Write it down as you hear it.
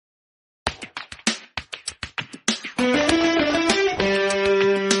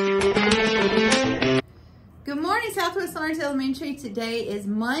Southwest Lawrence Elementary. Today is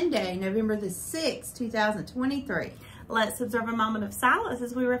Monday, November the 6th, 2023. Let's observe a moment of silence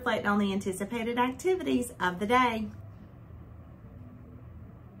as we reflect on the anticipated activities of the day.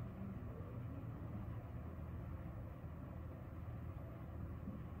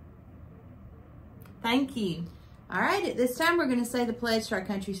 Thank you. All right, at this time, we're going to say the pledge to our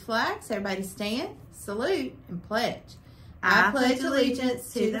country's flag. So everybody stand, salute, and pledge. I pledge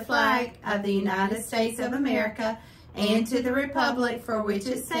allegiance to the flag of the United States of America and to the republic for which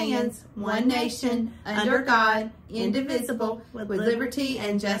it stands, one nation, under God, indivisible, with liberty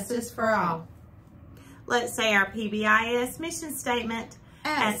and justice for all. Let's say our PBIS mission statement.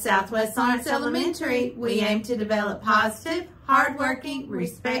 At Southwest Lawrence Elementary, we aim to develop positive, hardworking,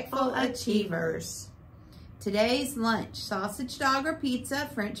 respectful achievers. Today's lunch: sausage dog or pizza,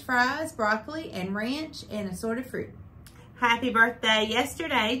 french fries, broccoli and ranch, and assorted fruit. Happy birthday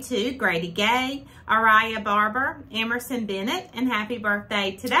yesterday to Grady Gay, Araya Barber, Emerson Bennett, and happy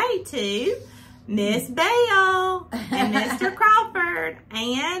birthday today to Miss Bale and Mr. Crawford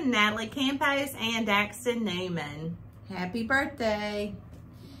and Natalie Campos and Daxton Newman. Happy birthday.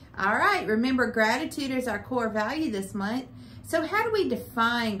 All right, remember, gratitude is our core value this month. So how do we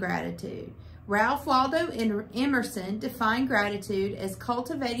define gratitude? Ralph Waldo Emerson defined gratitude as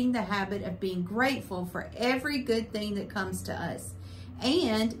cultivating the habit of being grateful for every good thing that comes to us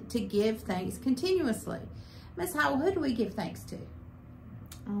and to give thanks continuously. Miss Howell, who do we give thanks to?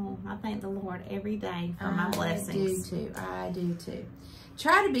 Oh, I thank the Lord every day for my blessings. I do too.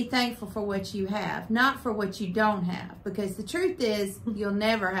 Try to be thankful for what you have, not for what you don't have, because the truth is you'll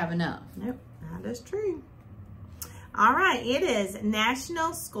never have enough. Nope, that is true. All right, it is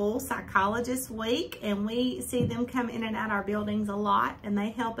National School Psychologist Week, and we see them come in and out our buildings a lot, and they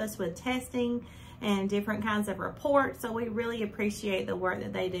help us with testing and different kinds of reports. So we really appreciate the work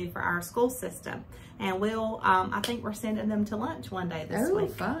that they do for our school system. And we'll, I think we're sending them to lunch one day this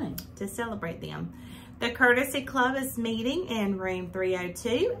week. Fun. To celebrate them. The Courtesy Club is meeting in room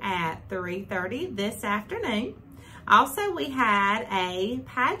 302 at 3:30 this afternoon. Also, we had a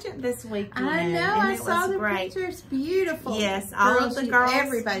pageant this weekend. I know, I saw the pictures. Beautiful. Yes, all of the girls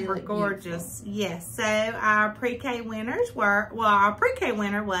everybody were gorgeous. Yes, so our pre-K winners were, well, our pre-K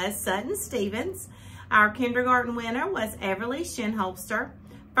winner was Sutton Stevens. Our kindergarten winner was Everly Shinholster.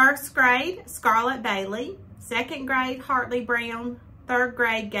 First grade, Scarlett Bailey. Second grade, Hartley Brown. Third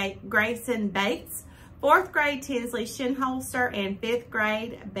grade, Grayson Bates. Fourth grade, Tinsley Shinholster. And fifth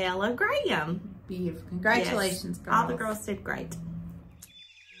grade, Bella Graham. Beautiful. Congratulations, yes, girls. All the girls did great.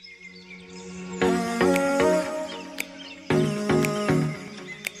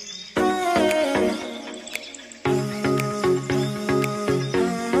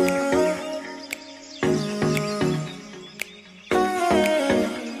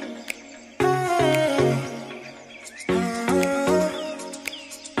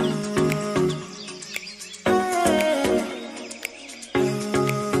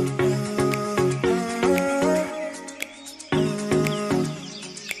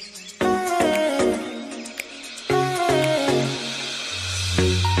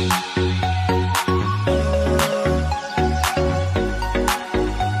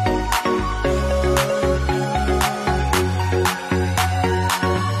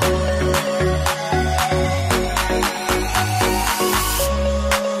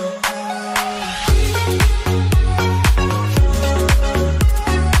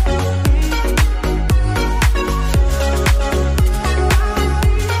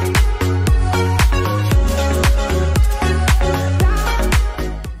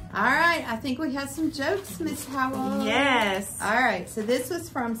 We have some jokes, Miss Howell. Yes. All right, so this was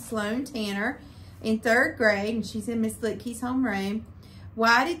from Sloan Tanner in third grade, and she's in Miss Litke's homeroom.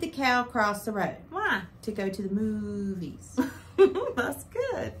 Why did the cow cross the road? Why? To go to the movies. That's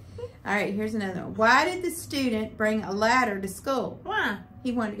good. All right, here's another one. Why did the student bring a ladder to school? Why?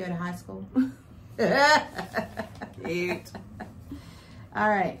 He wanted to go to high school. Cute. All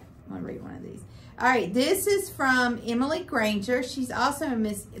right, I want to read one of these. All right, this is from Emily Granger. She's also in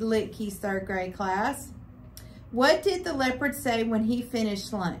Miss Litke's third grade class. What did the leopard say when he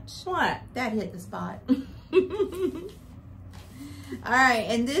finished lunch? What? That hit the spot. All right,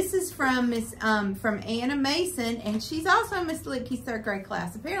 and this is from from Anna Mason, and she's also in Miss Litke's third grade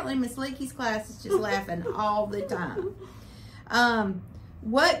class. Apparently, Miss Litke's class is just laughing all the time.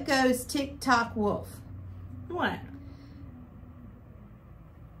 What goes tick-tock wolf? What?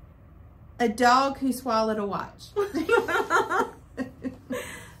 A dog who swallowed a watch.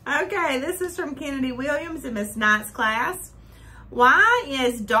 Okay, this is from Kennedy Williams in Miss Knight's class. Why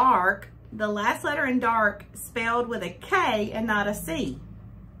is dark, the last letter in dark, spelled with a K and not a C?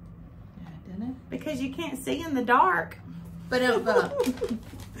 Didn't it? Because you can't see in the dark. But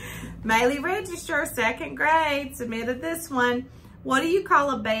Maylee Register, 2nd grade, submitted this one. What do you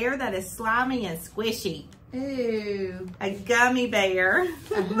call a bear that is slimy and squishy? Ooh. A gummy bear.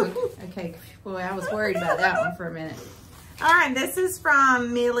 Okay, boy, I was worried about that one for a minute. All right, this is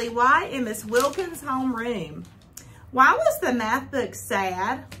from Millie White in Miss Wilkins' homeroom. Why was the math book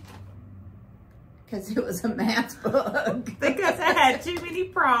sad? Because it was a math book. Because it had too many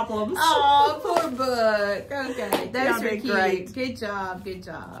problems. Oh, poor book. Okay, those are did cute. great. Good job, good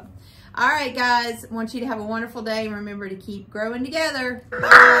job. All right, guys, I want you to have a wonderful day and remember to keep growing together.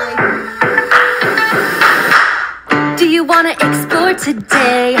 Bye. Do you want to explore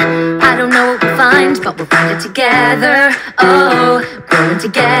today? I don't know what we'll find, but we'll find it together. Oh, growing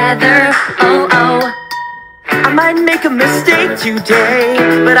together. Oh, oh. I might make a mistake today,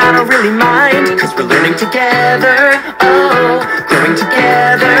 but I don't really mind, 'cause we're learning together.